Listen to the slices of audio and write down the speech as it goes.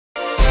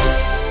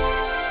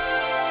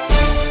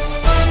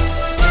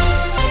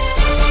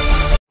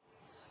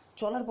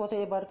চলার পথে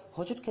এবার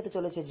হোঁচট খেতে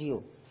চলেছে জিও।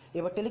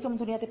 এবার টেলিকম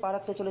দুনিয়াতে পা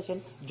রাখতে চলেছেন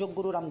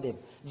যোগগুরু রামদেব।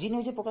 জি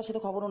নিউজে প্রকাশিত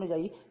খবর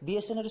অনুযায়ী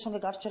বিএসএনএল-এর সঙ্গে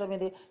গাঁটছড়া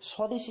বেঁধে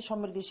স্বদেশি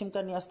সমৃদ্ধি সিম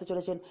কার্ড নিয়ে আসতে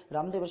চলেছেন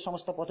রামদেবের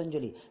সংস্থা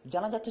পতঞ্জলি।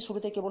 জানা যাচ্ছে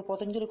শুরুতে কেবল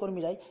পতঞ্জলি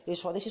কর্মীরাই এই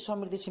স্বদেশি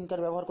সমৃদ্ধি সিম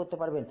কার্ড ব্যবহার করতে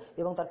পারবেন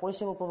এবং তার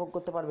পরিষেবা উপভোগ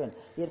করতে পারবেন।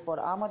 এরপর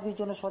আম আদমির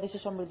জন্য স্বদেশি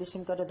সমৃদ্ধি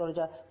সিম কার্ডের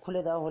দরজা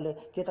খুলে দেওয়া হলে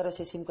ক্রেতারা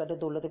সেই সিম কার্ডের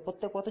দৌলতে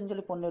প্রত্যেক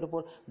পতঞ্জলি পণ্যের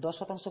উপর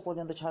 10%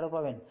 পর্যন্ত ছাড়ও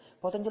পাবেন।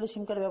 পতঞ্জলি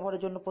সিম কার্ড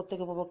ব্যবহারের জন্য প্রত্যেক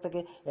উপভোক্তাকে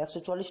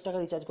 140 টাকা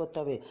রিচার্জ করতে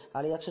হবে।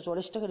 আর এই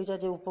 140 টাকা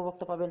রিচার্জে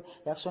উপভোক্তা পাবেন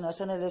 100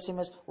 ন্যাশনাল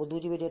SMS ও 2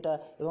 GB ডেটা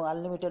এবং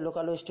আনলিমিটেড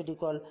লোকাল ও এসটিডি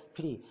কল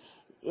ফ্রি।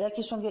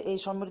 একই সঙ্গে এই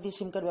সমৃদ্ধি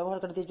সিম কার্ড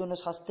ব্যবহারকারীদের জন্য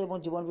স্বাস্থ্য এবং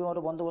জীবন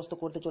বীমারও বন্দোবস্ত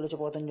করতে চলেছে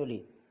পতঞ্জলি।